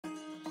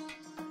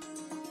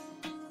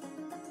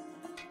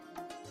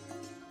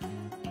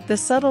The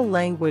subtle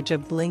language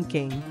of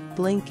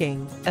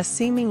blinking, a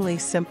seemingly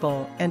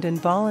simple and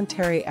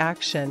involuntary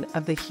action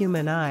of the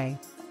human eye,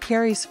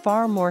 carries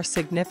far more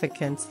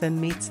significance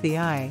than meets the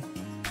eye.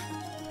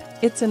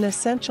 It's an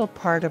essential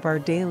part of our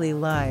daily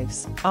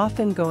lives,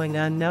 often going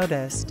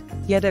unnoticed,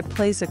 yet it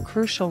plays a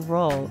crucial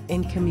role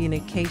in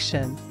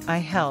communication, eye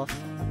health,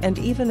 and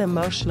even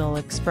emotional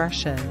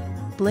expression.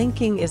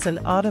 Blinking is an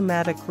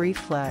automatic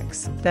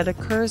reflex that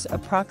occurs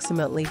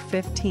approximately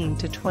 15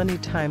 to 20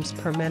 times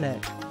per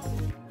minute.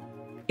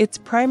 Its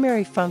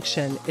primary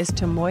function is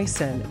to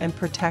moisten and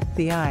protect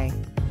the eye.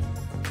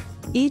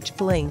 Each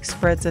blink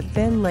spreads a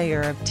thin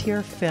layer of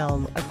tear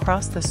film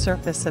across the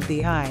surface of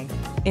the eye,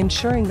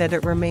 ensuring that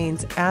it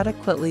remains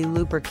adequately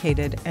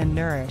lubricated and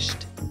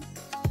nourished.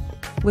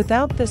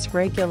 Without this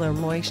regular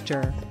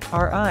moisture,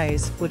 our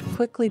eyes would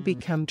quickly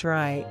become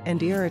dry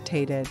and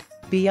irritated,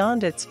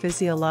 beyond its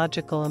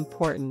physiological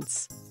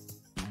importance.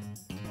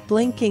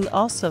 Blinking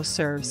also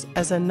serves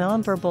as a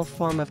nonverbal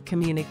form of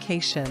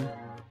communication.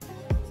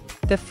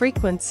 The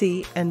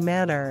frequency and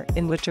manner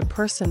in which a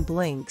person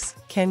blinks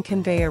can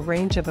convey a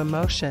range of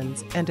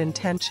emotions and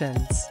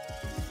intentions.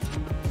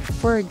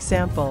 For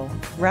example,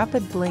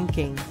 rapid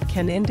blinking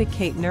can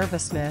indicate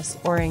nervousness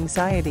or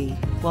anxiety,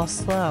 while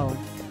slow,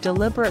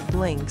 deliberate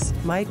blinks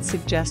might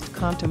suggest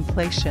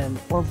contemplation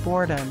or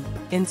boredom.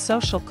 In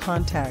social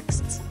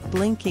contexts,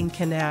 blinking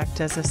can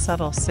act as a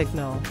subtle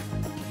signal.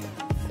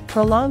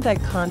 Prolonged eye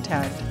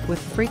contact with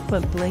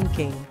frequent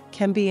blinking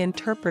can be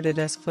interpreted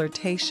as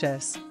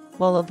flirtatious,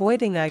 while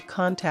avoiding eye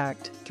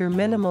contact through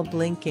minimal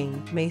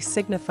blinking may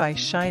signify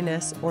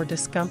shyness or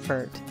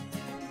discomfort.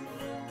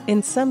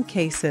 In some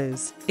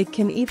cases, it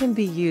can even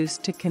be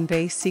used to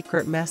convey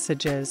secret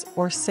messages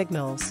or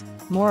signals.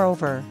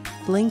 Moreover,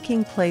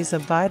 blinking plays a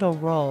vital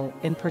role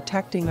in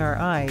protecting our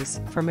eyes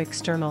from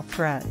external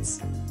threats.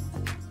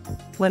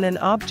 When an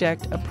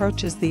object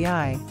approaches the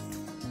eye,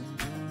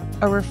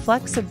 a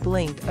reflexive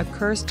blink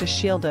occurs to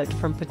shield it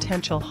from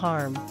potential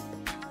harm.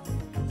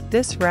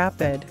 This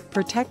rapid,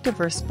 protective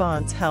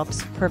response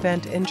helps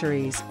prevent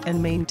injuries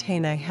and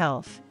maintain eye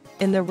health.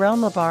 In the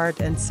realm of art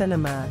and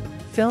cinema,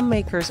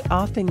 filmmakers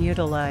often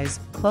utilize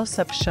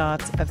close-up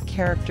shots of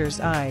characters'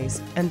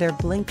 eyes and their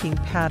blinking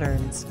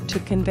patterns to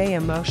convey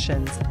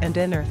emotions and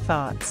inner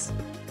thoughts.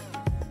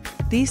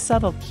 These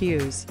subtle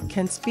cues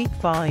can speak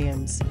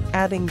volumes,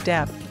 adding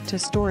depth to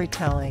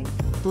storytelling.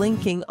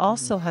 Blinking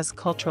also has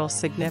cultural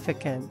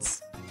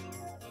significance.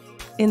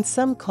 In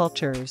some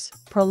cultures,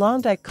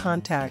 prolonged eye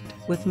contact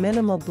with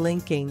minimal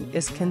blinking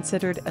is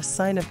considered a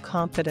sign of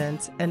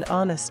confidence and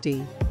honesty,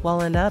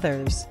 while in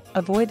others,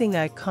 avoiding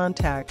eye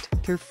contact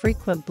through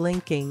frequent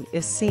blinking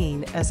is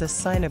seen as a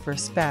sign of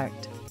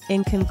respect.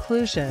 In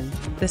conclusion,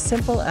 the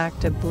simple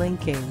act of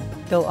blinking,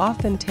 though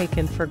often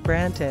taken for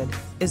granted,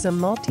 is a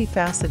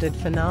multifaceted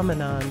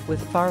phenomenon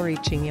with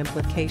far-reaching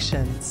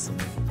implications.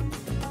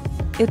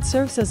 It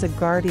serves as a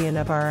guardian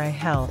of our eye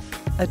health,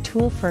 a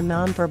tool for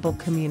nonverbal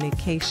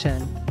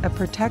communication, a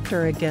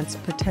protector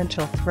against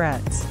potential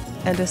threats,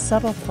 and a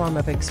subtle form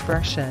of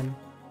expression.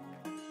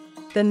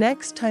 The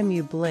next time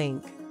you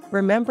blink,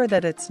 remember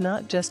that it's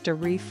not just a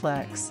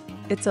reflex,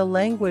 it's a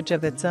language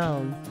of its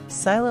own,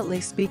 silently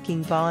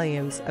speaking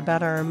volumes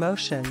about our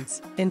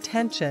emotions,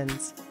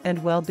 intentions,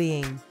 and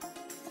well-being.